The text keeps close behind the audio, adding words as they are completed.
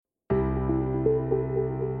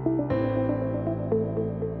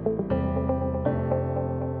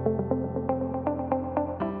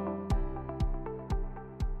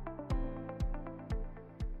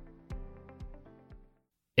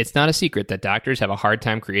It's not a secret that doctors have a hard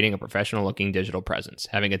time creating a professional-looking digital presence.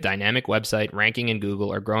 Having a dynamic website, ranking in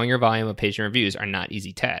Google, or growing your volume of patient reviews are not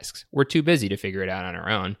easy tasks. We're too busy to figure it out on our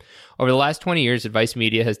own. Over the last 20 years, Advice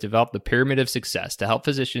Media has developed the pyramid of success to help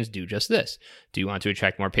physicians do just this. Do you want to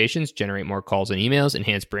attract more patients, generate more calls and emails,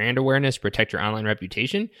 enhance brand awareness, protect your online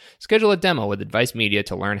reputation? Schedule a demo with Advice Media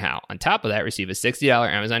to learn how. On top of that, receive a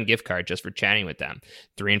 $60 Amazon gift card just for chatting with them.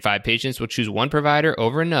 3 in 5 patients will choose one provider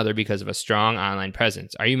over another because of a strong online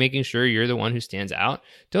presence. Are you making sure you're the one who stands out?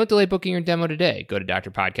 Don't delay booking your demo today. Go to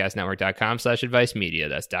drpodcastnetwork.com/advice media.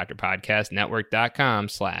 That's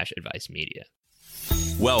drpodcastnetwork.com/advice media.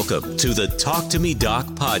 Welcome to the Talk to Me Doc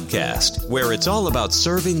podcast, where it's all about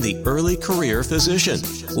serving the early career physician.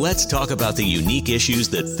 Let's talk about the unique issues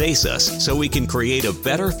that face us so we can create a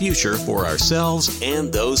better future for ourselves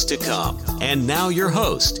and those to come. And now your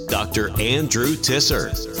host, Dr. Andrew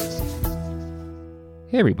Tisser.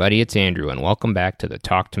 Hey everybody, it's Andrew, and welcome back to the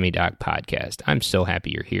Talk to Me Doc podcast. I'm so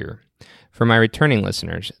happy you're here. For my returning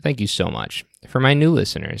listeners, thank you so much. For my new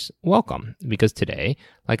listeners, welcome, because today,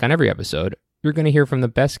 like on every episode, you're going to hear from the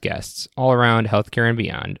best guests all around healthcare and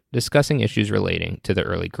beyond, discussing issues relating to the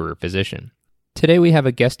early career physician. Today we have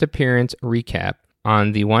a guest appearance recap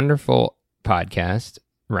on the wonderful podcast,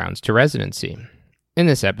 Rounds to Residency. In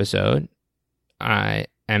this episode, I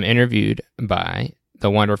am interviewed by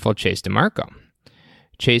the wonderful Chase DeMarco.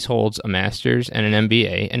 Chase holds a master's and an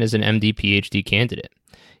MBA and is an MD PhD candidate.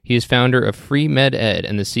 He is founder of Free Med Ed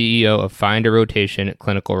and the CEO of Find a Rotation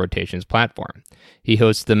Clinical Rotations platform. He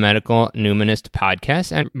hosts the Medical Numinist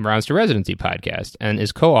podcast and Rounds to Residency podcast and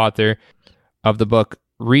is co-author of the book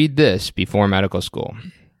Read This Before Medical School.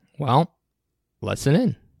 Well, listen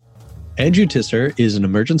in. Andrew Tisser is an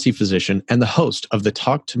emergency physician and the host of the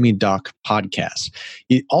Talk to Me Doc podcast.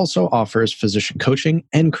 He also offers physician coaching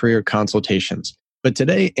and career consultations. But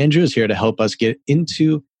today, Andrew is here to help us get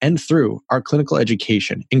into and through our clinical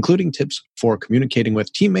education, including tips for communicating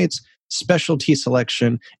with teammates, specialty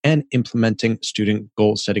selection, and implementing student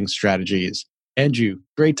goal-setting strategies. Andrew,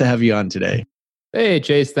 great to have you on today. Hey,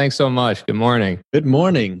 Chase. Thanks so much. Good morning. Good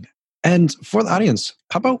morning. And for the audience,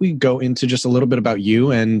 how about we go into just a little bit about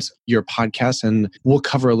you and your podcast, and we'll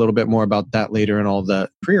cover a little bit more about that later and all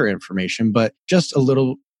the career information, but just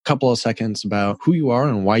a couple of seconds about who you are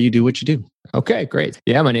and why you do what you do. Okay, great.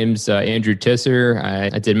 Yeah, my name's Andrew Tisser. I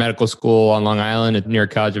did medical school on Long Island at New York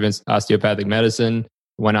College of Osteopathic Medicine.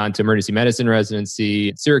 Went on to emergency medicine residency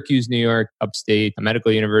at Syracuse, New York, upstate, a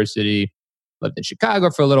medical university. Lived in Chicago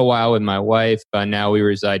for a little while with my wife, but now we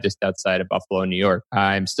reside just outside of Buffalo, New York.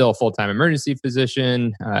 I'm still a full-time emergency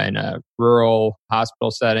physician in a rural hospital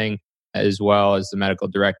setting, as well as the medical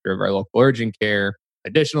director of our local urgent care.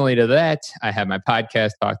 Additionally to that, I have my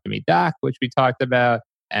podcast, Talk to Me Doc, which we talked about,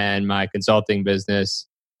 and my consulting business,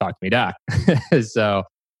 Talk to Me Doc. So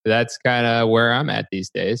that's kind of where I'm at these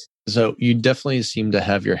days. So you definitely seem to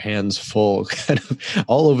have your hands full, kind of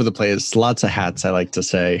all over the place. Lots of hats, I like to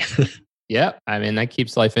say. Yeah, I mean, that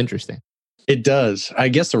keeps life interesting. It does. I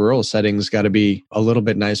guess the rural setting's got to be a little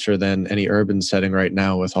bit nicer than any urban setting right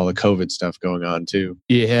now with all the COVID stuff going on too.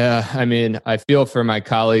 Yeah, I mean, I feel for my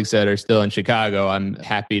colleagues that are still in Chicago. I'm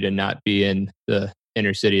happy to not be in the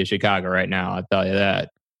inner city of Chicago right now, I'll tell you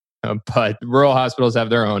that. But rural hospitals have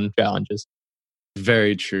their own challenges.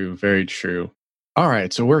 Very true. Very true. All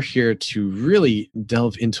right. So we're here to really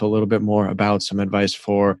delve into a little bit more about some advice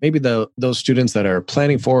for maybe those students that are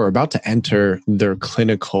planning for or about to enter their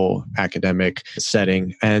clinical academic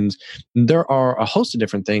setting. And there are a host of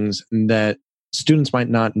different things that students might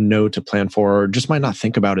not know to plan for or just might not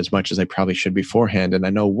think about as much as they probably should beforehand. And I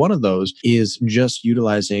know one of those is just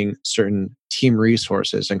utilizing certain team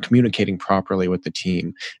resources and communicating properly with the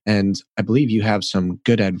team. And I believe you have some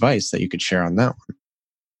good advice that you could share on that one.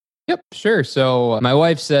 Yep, sure. So my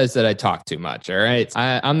wife says that I talk too much, all right?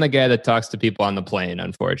 I'm the guy that talks to people on the plane,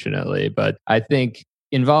 unfortunately. But I think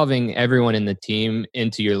involving everyone in the team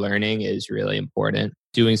into your learning is really important.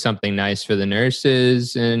 Doing something nice for the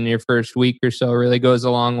nurses in your first week or so really goes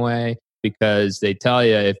a long way, because they tell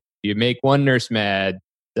you if you make one nurse mad,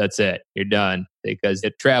 that's it, you're done, because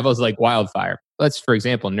it travels like wildfire. Let's, for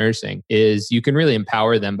example, nursing is you can really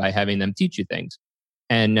empower them by having them teach you things.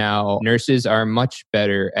 And now nurses are much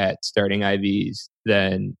better at starting IVs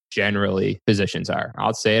than generally physicians are.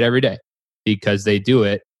 I'll say it every day because they do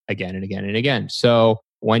it again and again and again. So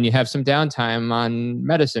when you have some downtime on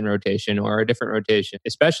medicine rotation or a different rotation,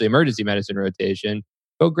 especially emergency medicine rotation,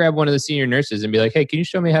 go grab one of the senior nurses and be like, hey, can you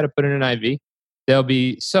show me how to put in an IV? They'll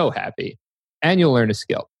be so happy and you'll learn a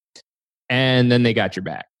skill. And then they got your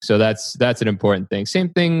back. So that's an important thing. Same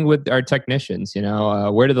thing with our technicians.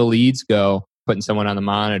 Where do the leads go? Putting someone on the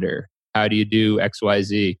monitor. How do you do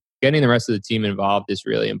XYZ? Getting the rest of the team involved is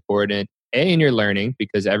really important. A, in your learning,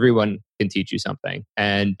 because everyone can teach you something.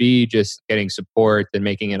 And B, just getting support and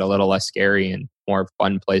making it a little less scary and more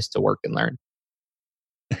fun place to work and learn.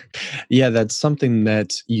 Yeah, that's something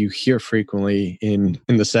that you hear frequently in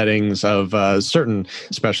the settings of certain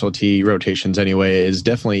specialty rotations anyway, is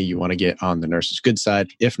definitely you want to get on the nurse's good side.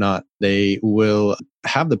 If not, they will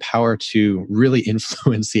have the power to really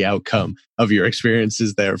influence the outcome of your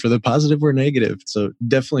experiences there for the positive or negative. So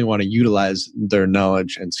definitely want to utilize their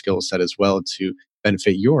knowledge and skill set as well to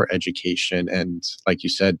benefit your education. And like you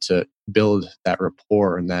said, to build that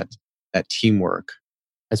rapport and that teamwork.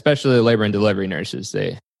 Especially labor and delivery nurses.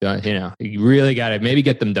 They, you really got to maybe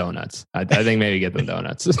get them donuts. I think maybe get them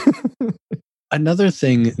donuts. Another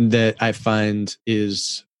thing that I find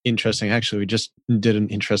is interesting, actually, we just did an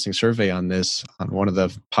interesting survey on this on one of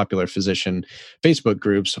the popular physician Facebook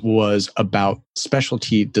groups, was about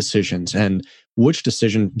specialty decisions and which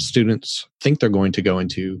decision students think they're going to go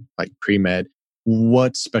into, like pre-med,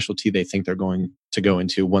 what specialty they think they're going to go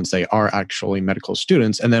into once they are actually medical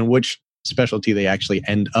students, and then which specialty they actually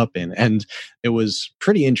end up in. And it was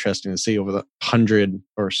pretty interesting to see over the 100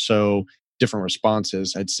 or so different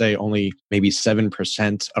responses. I'd say only maybe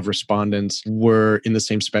 7% of respondents were in the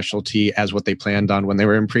same specialty as what they planned on when they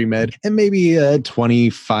were in pre-med, and maybe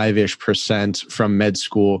 25-ish% from med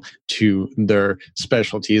school to their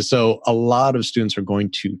specialties. So a lot of students are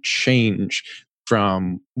going to change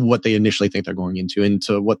from what they initially think they're going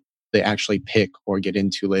into what they actually pick or get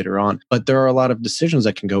into later on. But there are a lot of decisions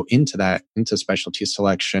that can go into that, into specialty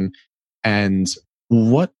selection. And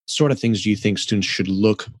what sort of things do you think students should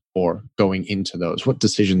look for going into those? What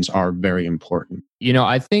decisions are very important?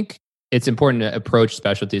 I think it's important to approach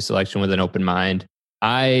specialty selection with an open mind.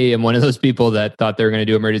 I am one of those people that thought they were going to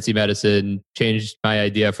do emergency medicine, changed my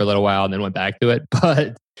idea for a little while and then went back to it.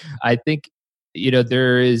 But I think,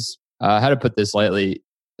 there is, how to put this lightly,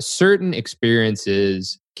 certain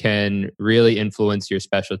experiences can really influence your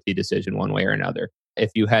specialty decision one way or another.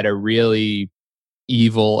 If you had a really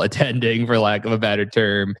evil attending, for lack of a better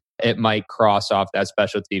term, it might cross off that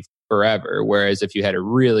specialty forever. Whereas if you had a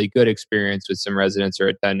really good experience with some residents or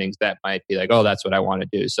attendings, that might be like, oh, that's what I want to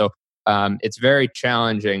do. So it's very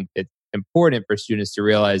challenging. It's important for students to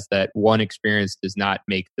realize that one experience does not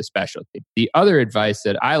make the specialty. The other advice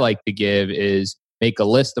that I like to give is make a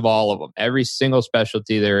list of all of them, every single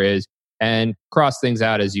specialty there is, and cross things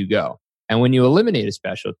out as you go. And when you eliminate a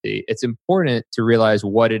specialty, it's important to realize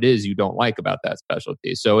what it is you don't like about that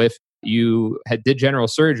specialty. So if you did general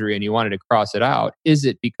surgery and you wanted to cross it out, is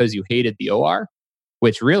it because you hated the OR,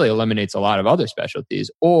 which really eliminates a lot of other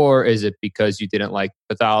specialties? Or is it because you didn't like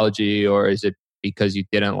pathology? Or is it because you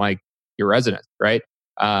didn't like your residents, right?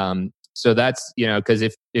 So that's, because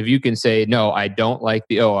if you can say, no, I don't like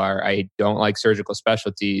the OR, I don't like surgical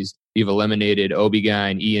specialties, you've eliminated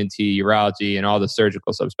OB-GYN, ENT, urology, and all the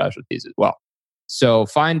surgical subspecialties as well. So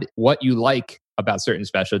find what you like about certain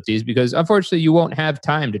specialties, because unfortunately you won't have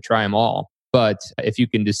time to try them all. But if you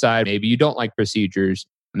can decide, maybe you don't like procedures,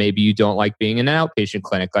 maybe you don't like being in an outpatient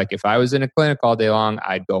clinic. Like if I was in a clinic all day long,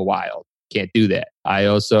 I'd go wild. Can't do that. I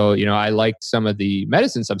also, I liked some of the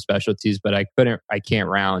medicine subspecialties, but I can't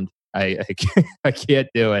round. I can't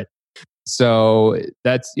do it. So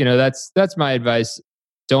that's my advice.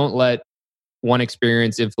 Don't let one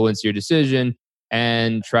experience influence your decision,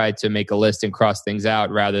 and try to make a list and cross things out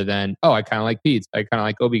rather than, oh, I kind of like peds, I kind of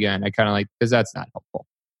like OB-GYN, I kind of like, because that's not helpful.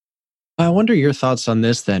 I wonder your thoughts on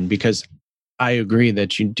this then, because I agree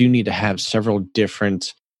that you do need to have several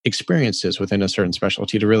different experiences within a certain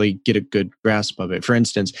specialty to really get a good grasp of it. For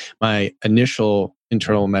instance, my initial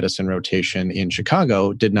internal medicine rotation in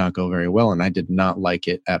Chicago did not go very well, and I did not like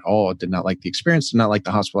it at all. Did not like the experience, did not like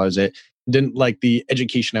the hospital I was at, didn't like the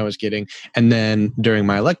education I was getting. And then during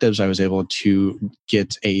my electives, I was able to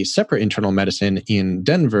get a separate internal medicine in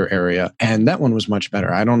Denver area, and that one was much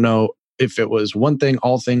better. I don't know if it was one thing,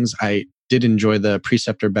 all things. I did enjoy the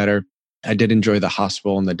preceptor better. I did enjoy the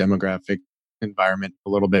hospital and the demographic environment a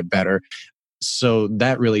little bit better. So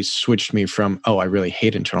that really switched me from, oh, I really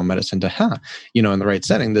hate internal medicine to, in the right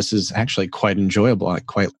setting, this is actually quite enjoyable. I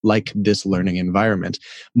quite like this learning environment.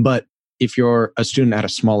 But if you're a student at a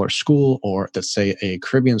smaller school, or let's say a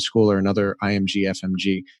Caribbean school or another IMG, FMG,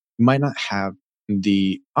 you might not have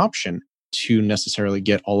the option to necessarily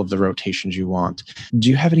get all of the rotations you want.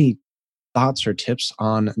 Do you have any thoughts or tips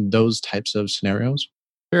on those types of scenarios?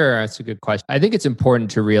 Sure, that's a good question. I think it's important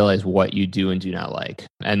to realize what you do and do not like.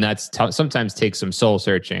 And that's sometimes takes some soul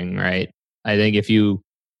searching, right? I think if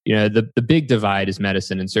the big divide is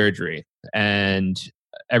medicine and surgery, and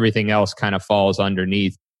everything else kind of falls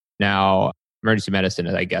underneath. Now, emergency medicine,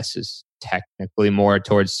 I guess, is technically more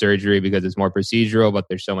towards surgery because it's more procedural, but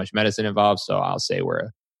there's so much medicine involved. So I'll say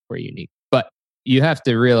we're unique. But you have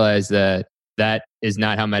to realize that that is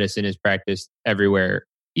not how medicine is practiced everywhere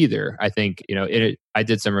either. I think, I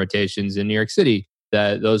did some rotations in New York City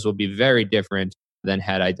that those will be very different than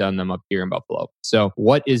had I done them up here in Buffalo. So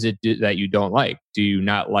what is it that you don't like? Do you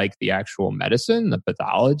not like the actual medicine, the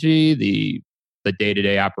pathology, the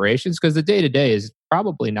day-to-day operations? Because the day-to-day is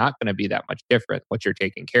probably not going to be that much different what you're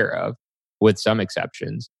taking care of, with some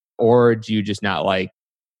exceptions. Or do you just not like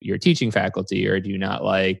your teaching faculty, or do you not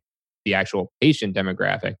like the actual patient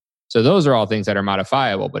demographic? So those are all things that are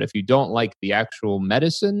modifiable. But if you don't like the actual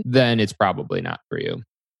medicine, then it's probably not for you.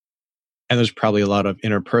 And there's probably a lot of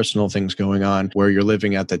interpersonal things going on where you're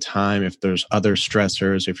living at the time. If there's other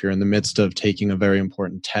stressors, if you're in the midst of taking a very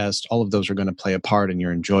important test, all of those are going to play a part in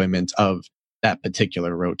your enjoyment of that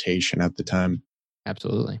particular rotation at the time.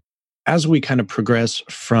 Absolutely. As we kind of progress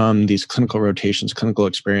from these clinical rotations, clinical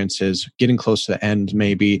experiences, getting close to the end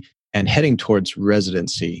maybe, and heading towards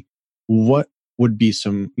residency, what would be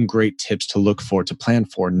some great tips to look for, to plan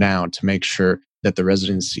for now, to make sure that the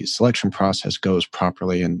residency selection process goes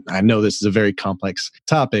properly? And I know this is a very complex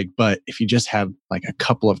topic, but if you just have like a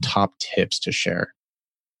couple of top tips to share.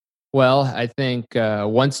 Well, I think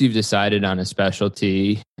once you've decided on a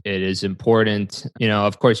specialty, it is important,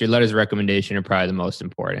 of course, your letters of recommendation are probably the most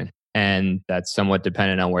important. And that's somewhat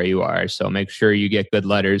dependent on where you are. So make sure you get good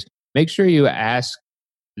letters. Make sure you ask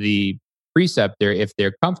the preceptor if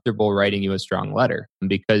they're comfortable writing you a strong letter,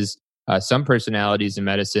 because some personalities in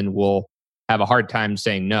medicine will have a hard time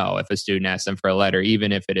saying no if a student asks them for a letter,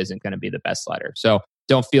 even if it isn't going to be the best letter. So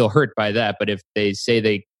don't feel hurt by that. But if they say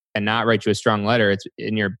they cannot write you a strong letter, it's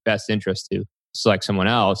in your best interest to select someone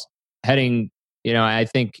else. I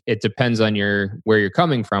think it depends on where you're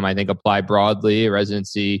coming from. I think apply broadly.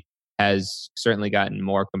 Residency has certainly gotten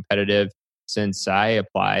more competitive since I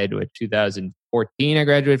applied. With 2014, I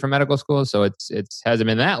graduated from medical school, so it hasn't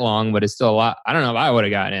been that long, but it's still a lot. I don't know if I would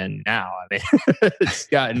have gotten in now. I mean, it's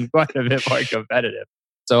gotten quite a bit more competitive.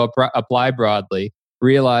 So apply broadly.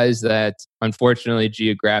 Realize that, unfortunately,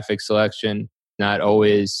 geographic selection not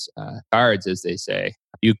always cards, as they say.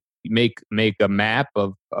 You make a map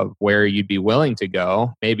of where you'd be willing to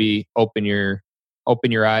go. Maybe open your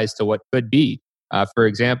eyes to what could be. For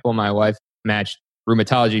example, my wife matched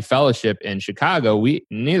rheumatology fellowship in Chicago.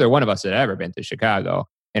 Neither one of us had ever been to Chicago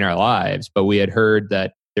in our lives, but we had heard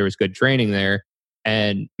that there was good training there,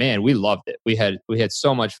 and man, we loved it. We had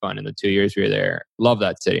so much fun in the 2 years we were there. Love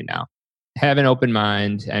that city now. Have an open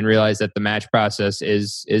mind and realize that the match process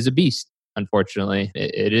is a beast. Unfortunately,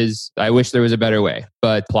 it is. I wish there was a better way,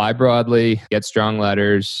 but apply broadly, get strong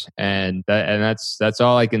letters, and that's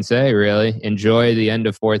all I can say. Really, enjoy the end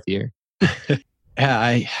of fourth year. Yeah,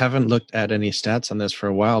 I haven't looked at any stats on this for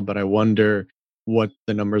a while, but I wonder what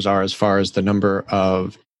the numbers are as far as the number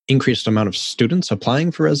of increased amount of students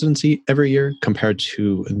applying for residency every year compared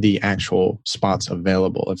to the actual spots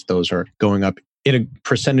available. If those are going up in a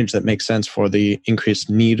percentage that makes sense for the increased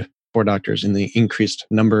need for doctors and the increased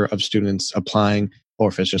number of students applying, or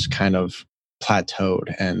if it's just kind of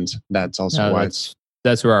plateaued. And that's also why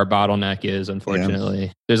that's where our bottleneck is, unfortunately.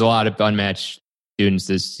 Yeah. There's a lot of unmatched students.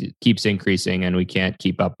 This keeps increasing and we can't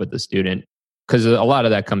keep up with the student because a lot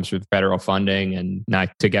of that comes from federal funding. And not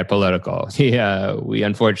to get political, we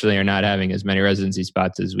unfortunately are not having as many residency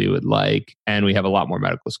spots as we would like. And we have a lot more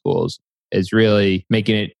medical schools. It's really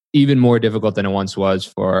making it even more difficult than it once was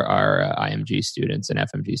for our IMG students and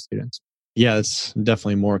FMG students. Yeah, it's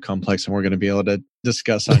definitely more complex than we're going to be able to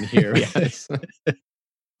discuss on here. Yes.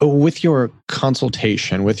 With your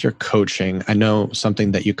consultation, with your coaching, I know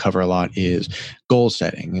something that you cover a lot is goal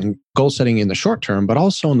setting, and goal setting in the short term, but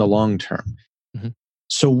also in the long term. Mm-hmm.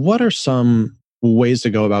 So what are some ways to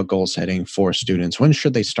go about goal setting for students? When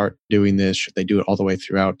should they start doing this? Should they do it all the way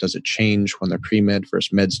throughout? Does it change when they're pre-med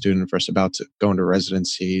versus med student versus about to go into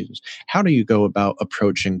residency? How do you go about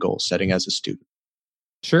approaching goal setting as a student?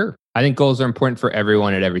 Sure. I think goals are important for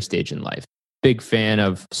everyone at every stage in life. Big fan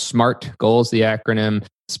of SMART goals, the acronym: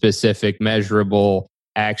 specific, measurable,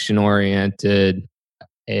 action-oriented.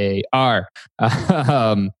 AR.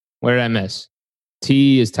 What did I miss?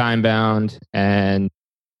 T is time-bound, and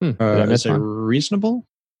did I miss it? Reasonable?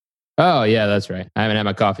 Oh, yeah, that's right. I haven't had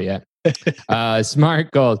my coffee yet.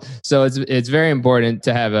 SMART goals. So it's very important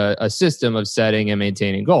to have a system of setting and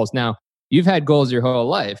maintaining goals. Now, you've had goals your whole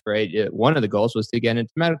life, right? One of the goals was to get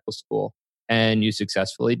into medical school, and you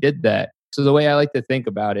successfully did that. So the way I like to think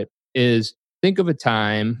about it is think of a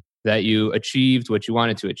time that you achieved what you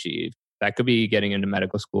wanted to achieve. That could be getting into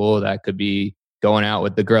medical school. That could be going out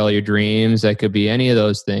with the girl of your dreams. That could be any of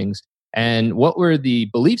those things. And what were the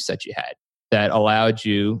beliefs that you had that allowed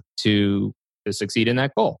you to succeed in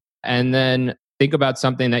that goal? And then think about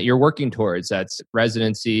something that you're working towards, that's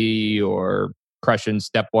residency or crushing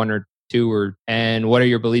step 1 or 2, and what are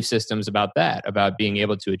your belief systems about that, about being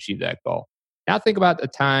able to achieve that goal? Now think about the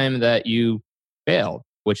time that you failed,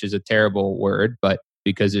 which is a terrible word, but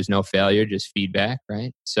because there's no failure, just feedback,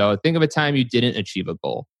 right? So think of a time you didn't achieve a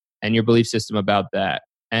goal and your belief system about that.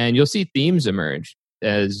 And you'll see themes emerge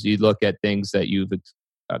as you look at things that you've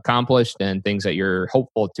accomplished and things that you're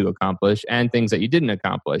hopeful to accomplish and things that you didn't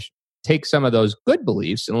accomplish. Take some of those good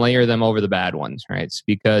beliefs and layer them over the bad ones, right? It's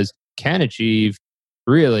because can achieve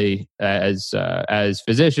really as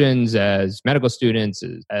physicians, as medical students,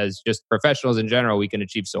 as just professionals in general, we can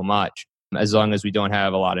achieve so much as long as we don't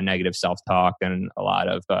have a lot of negative self-talk and a lot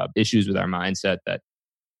of issues with our mindset that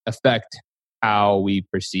affect how we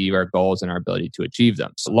perceive our goals and our ability to achieve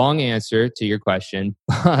them. So long answer to your question,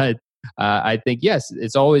 but I think, yes,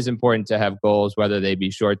 it's always important to have goals, whether they be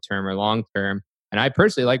short-term or long-term. And I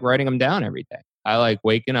personally like writing them down every day. I like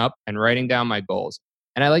waking up and writing down my goals.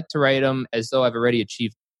 And I like to write them as though I've already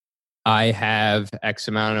achieved. I have X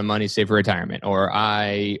amount of money saved for retirement, or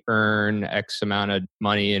I earn X amount of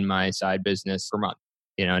money in my side business per month.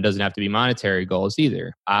 It doesn't have to be monetary goals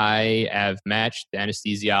either. I have matched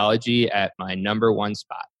anesthesiology at my number 1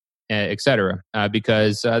 spot, et cetera,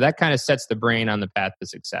 because that kind of sets the brain on the path to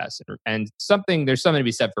success. And there's something to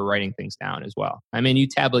be said for writing things down as well. I mean, you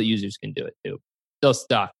tablet users can do it too. Still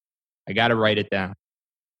stuck. I got to write it down.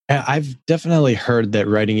 I've definitely heard that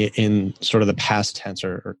writing it in sort of the past tense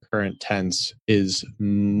or current tense is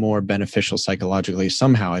more beneficial psychologically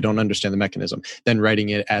somehow. I don't understand the mechanism than writing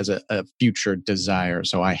it as a future desire.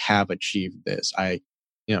 So I have achieved this.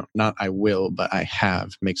 Not I will, but I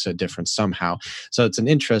have makes a difference somehow. So it's an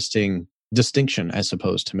interesting distinction, I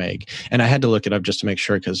suppose, to make. And I had to look it up just to make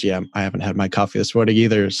sure because, I haven't had my coffee this morning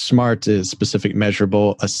either. SMART is specific,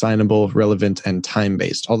 measurable, assignable, relevant, and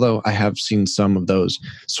time-based. Although I have seen some of those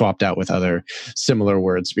swapped out with other similar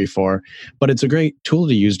words before. But it's a great tool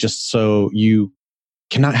to use just so you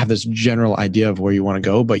cannot have this general idea of where you want to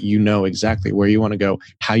go, but you know exactly where you want to go,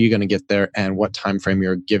 how you're going to get there, and what time frame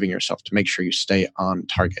you're giving yourself to make sure you stay on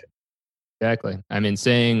target. Exactly. I mean,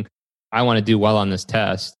 saying I want to do well on this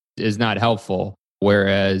test is not helpful.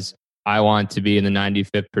 Whereas I want to be in the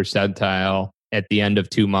 95th percentile at the end of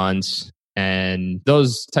 2 months. And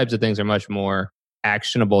those types of things are much more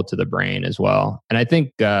actionable to the brain as well. And I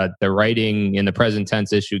think the writing in the present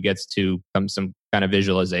tense issue gets to some kind of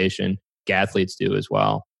visualization. Athletes do as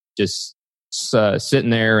well. Just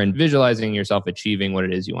sitting there and visualizing yourself achieving what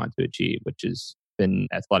it is you want to achieve, which has been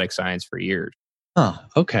athletic science for years. Oh,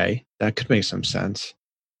 okay. That could make some sense.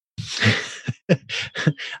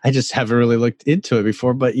 I just haven't really looked into it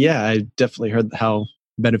before, but I definitely heard how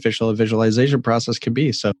beneficial a visualization process can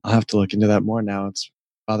be. So I'll have to look into that more now. It's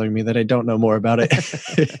bothering me that I don't know more about it.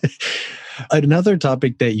 Another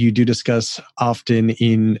topic that you do discuss often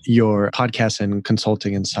in your podcast and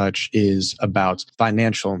consulting and such is about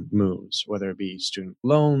financial moves, whether it be student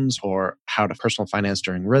loans or how to personal finance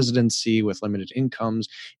during residency with limited incomes.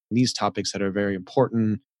 These topics that are very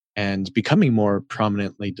important and becoming more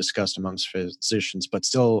prominently discussed amongst physicians, but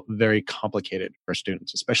still very complicated for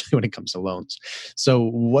students, especially when it comes to loans. So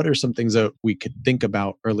what are some things that we could think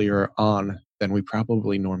about earlier on than we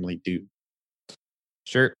probably normally do?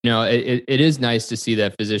 Sure. It is nice to see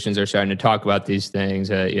that physicians are starting to talk about these things.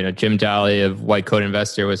 Jim Daly of White Coat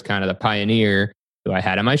Investor was kind of the pioneer who I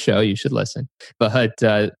had on my show. You should listen. But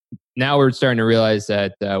now we're starting to realize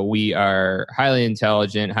that we are highly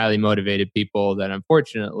intelligent, highly motivated people that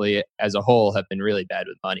unfortunately, as a whole, have been really bad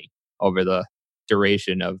with money over the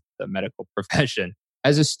duration of the medical profession.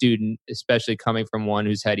 As a student, especially coming from one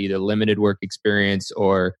who's had either limited work experience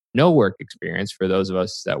or no work experience, for those of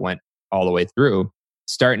us that went all the way through,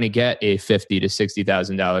 starting to get a $50,000 to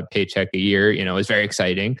 $60,000 paycheck a year, is very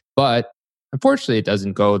exciting. But unfortunately, it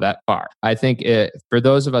doesn't go that far. I think for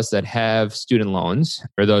those of us that have student loans,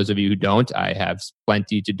 for those of you who don't, I have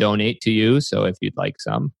plenty to donate to you. So if you'd like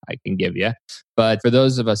some, I can give you. But for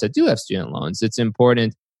those of us that do have student loans, it's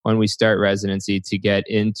important when we start residency to get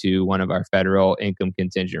into one of our federal income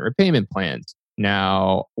contingent repayment plans.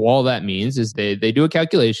 Now, all that means is they do a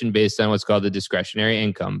calculation based on what's called the discretionary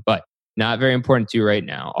income, but not very important to you right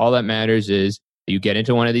now. All that matters is you get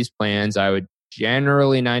into one of these plans. I would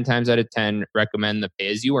generally 9 times out of 10 recommend the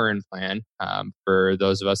pay-as-you-earn plan for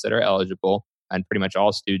those of us that are eligible, and pretty much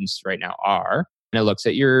all students right now are. And it looks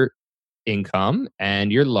at your income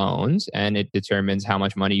and your loans, and it determines how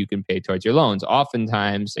much money you can pay towards your loans.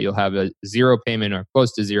 Oftentimes, you'll have a zero payment or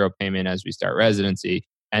close to zero payment as we start residency.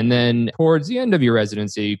 And then towards the end of your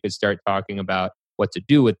residency, you could start talking about what to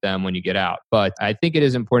do with them when you get out. But I think it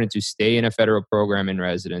is important to stay in a federal program in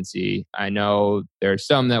residency. I know there are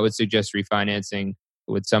some that would suggest refinancing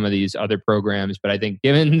with some of these other programs, but I think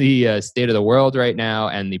given the state of the world right now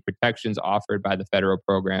and the protections offered by the federal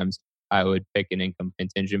programs, I would pick an income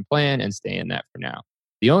contingent plan and stay in that for now.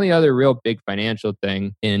 The only other real big financial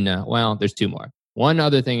thing there's two more. One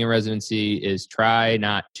other thing in residency is try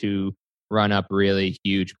not to run up really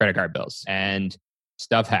huge credit card bills. And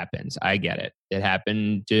stuff happens. I get it. It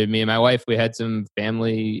happened to me and my wife. We had some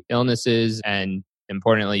family illnesses, and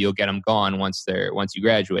importantly, you'll get them gone once you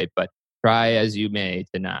graduate, but try as you may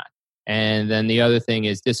to not. And then the other thing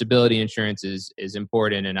is disability insurance is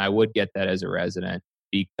important. And I would get that as a resident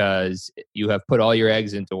because you have put all your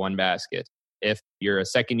eggs into one basket. If you're a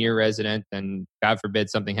second year resident and God forbid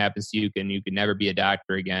something happens to you and you can never be a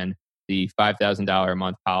doctor again, the $5,000 a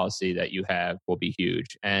month policy that you have will be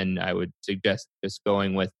huge. And I would suggest just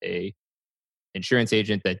going with a insurance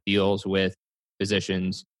agent that deals with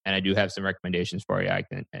physicians. And I do have some recommendations for you I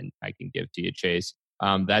can give to you, Chase.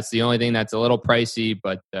 That's the only thing that's a little pricey,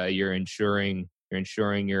 but you're ensuring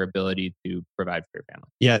your ability to provide for your family.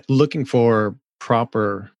 Yeah, looking for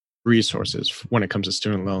proper resources when it comes to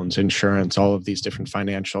student loans, insurance, all of these different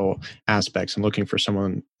financial aspects, and looking for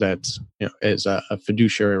someone that is a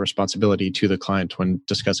fiduciary responsibility to the client when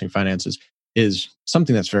discussing finances is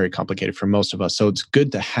something that's very complicated for most of us. So it's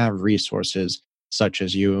good to have resources such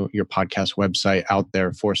as your podcast website out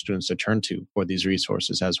there for students to turn to for these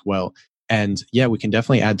resources as well. And yeah, we can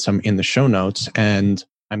definitely add some in the show notes. And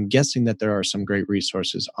I'm guessing that there are some great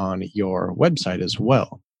resources on your website as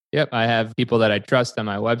well. Yep. I have people that I trust on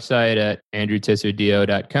my website at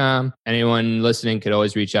andrewtisserdo.com. Anyone listening could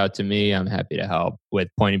always reach out to me. I'm happy to help with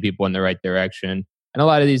pointing people in the right direction. And a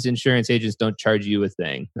lot of these insurance agents don't charge you a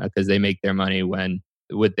thing because they make their money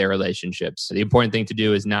with their relationships. So the important thing to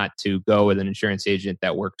do is not to go with an insurance agent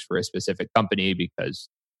that works for a specific company, because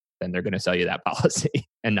then they're going to sell you that policy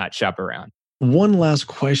and not shop around. One last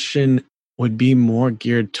question would be more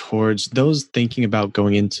geared towards those thinking about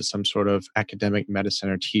going into some sort of academic medicine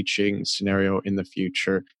or teaching scenario in the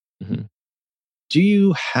future. Mm-hmm. Do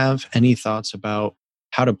you have any thoughts about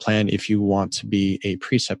how to plan if you want to be a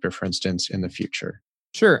preceptor, for instance, in the future?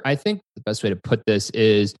 Sure. I think the best way to put this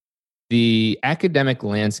is the academic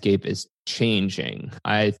landscape is changing.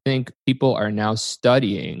 I think people are now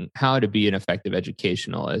studying how to be an effective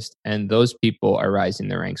educationalist, and those people are rising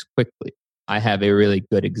their ranks quickly. I have a really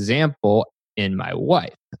good example in my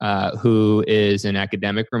wife, who is an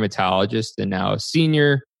academic rheumatologist and now a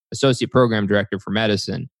senior associate program director for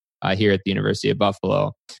medicine here at the University of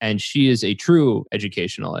Buffalo. And she is a true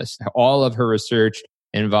educationalist. All of her research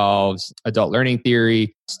involves adult learning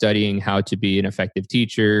theory, studying how to be an effective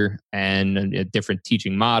teacher, and different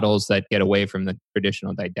teaching models that get away from the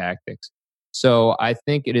traditional didactics. So I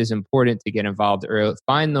think it is important to get involved early.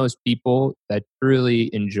 Find those people that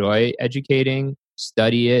truly enjoy educating,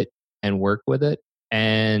 study it, and work with it,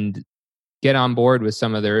 and get on board with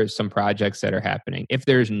some projects that are happening. If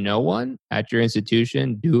there's no one at your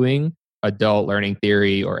institution doing adult learning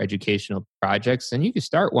theory or educational projects, then you can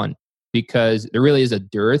start one, because there really is a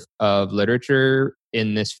dearth of literature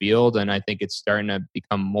in this field, and I think it's starting to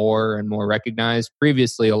become more and more recognized.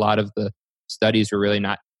 Previously, a lot of the studies were really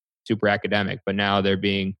not super academic, but now there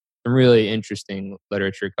being some really interesting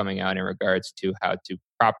literature coming out in regards to how to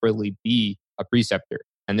properly be a preceptor.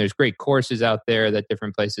 And there's great courses out there that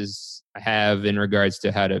different places have in regards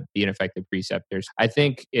to how to be an effective preceptor. I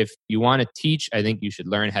think if you want to teach, I think you should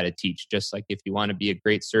learn how to teach. Just like if you want to be a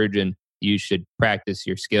great surgeon, you should practice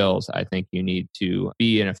your skills. I think you need to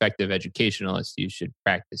be an effective educationalist. You should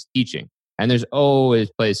practice teaching. And there's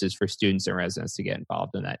always places for students and residents to get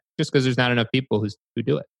involved in that, just because there's not enough people who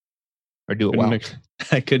do it or do it well.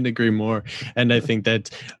 I couldn't agree more. And I think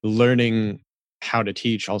that learning how to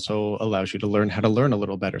teach also allows you to learn how to learn a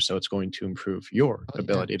little better. So it's going to improve your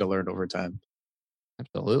ability to learn over time.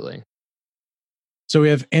 Absolutely. So we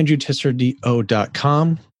have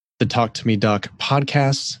andrewtisserdo.com, the Talk to Me Doc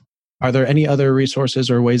podcast. Are there any other resources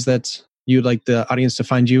or ways that you'd like the audience to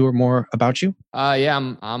find you or more about you? Yeah,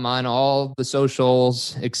 I'm on all the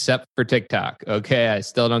socials except for TikTok. Okay, I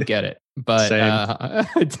still don't get it, but I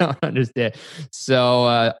don't understand.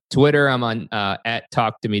 So Twitter, I'm on at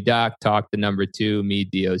Talk to Me Doc, talk the number 2 me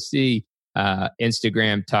DOC.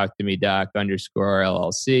 Instagram, Talk to Me Doc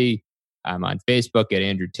 _LLC. I'm on Facebook at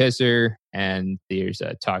Andrew Tisser, and there's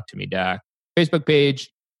a Talk to Me Doc Facebook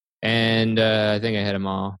page. And I think I had them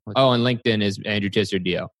all. Oh, and LinkedIn is Andrew Tisser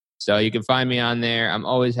DO. So you can find me on there. I'm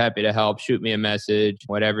always happy to help. Shoot me a message,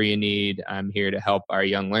 whatever you need. I'm here to help our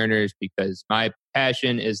young learners because my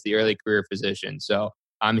passion is the early career physician. So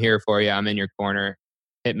I'm here for you. I'm in your corner.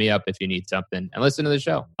 Hit me up if you need something and listen to the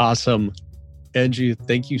show. Awesome. Andrew,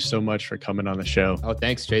 thank you so much for coming on the show. Oh,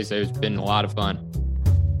 thanks, Chase. It's been a lot of fun.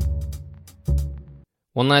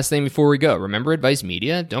 One last thing before we go. Remember Advice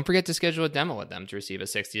Media? Don't forget to schedule a demo with them to receive a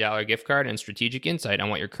 $60 gift card and strategic insight on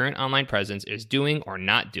what your current online presence is doing or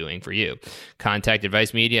not doing for you. Contact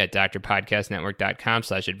Advice Media at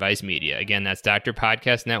drpodcastnetwork.com/advice media. Again, that's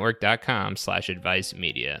drpodcastnetwork.com/advice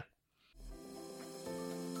media.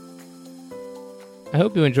 I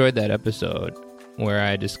hope you enjoyed that episode where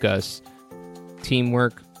I discuss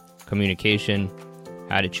teamwork, communication,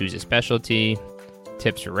 how to choose a specialty,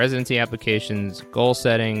 tips for residency applications, goal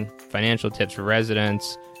setting, financial tips for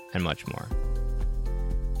residents, and much more.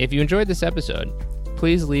 If you enjoyed this episode,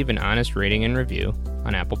 please leave an honest rating and review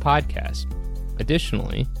on Apple Podcasts.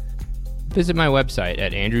 Additionally, visit my website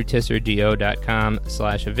at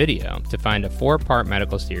andrewtisserdo.com/video to find a 4-part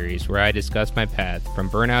medical series where I discuss my path from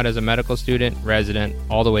burnout as a medical student, resident,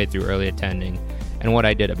 all the way through early attending, and what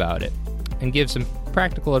I did about it, and give some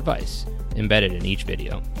practical advice embedded in each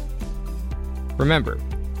video. Remember,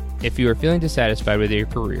 if you are feeling dissatisfied with your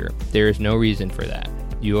career, there is no reason for that.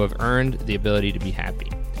 You have earned the ability to be happy.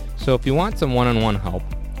 So if you want some one-on-one help,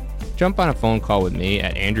 jump on a phone call with me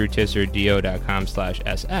at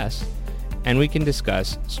andrewtisserdo.com/ss, and we can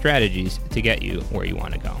discuss strategies to get you where you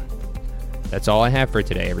want to go. That's all I have for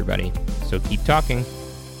today, everybody. So keep talking.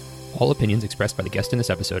 All opinions expressed by the guest in this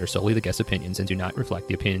episode are solely the guest's opinions and do not reflect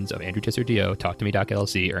the opinions of Andrew Tisser DO, Talk to Me Doc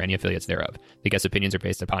LLC, or any affiliates thereof. The guest's opinions are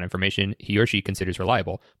based upon information he or she considers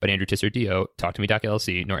reliable, but Andrew Tisser DO, Talk to Me Doc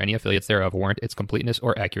LLC, nor any affiliates thereof warrant its completeness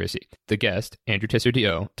or accuracy. The guest, Andrew Tisser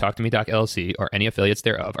DO, Talk to Me Doc LLC, or any affiliates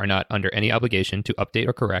thereof are not under any obligation to update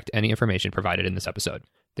or correct any information provided in this episode.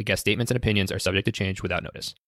 The guest statements and opinions are subject to change without notice.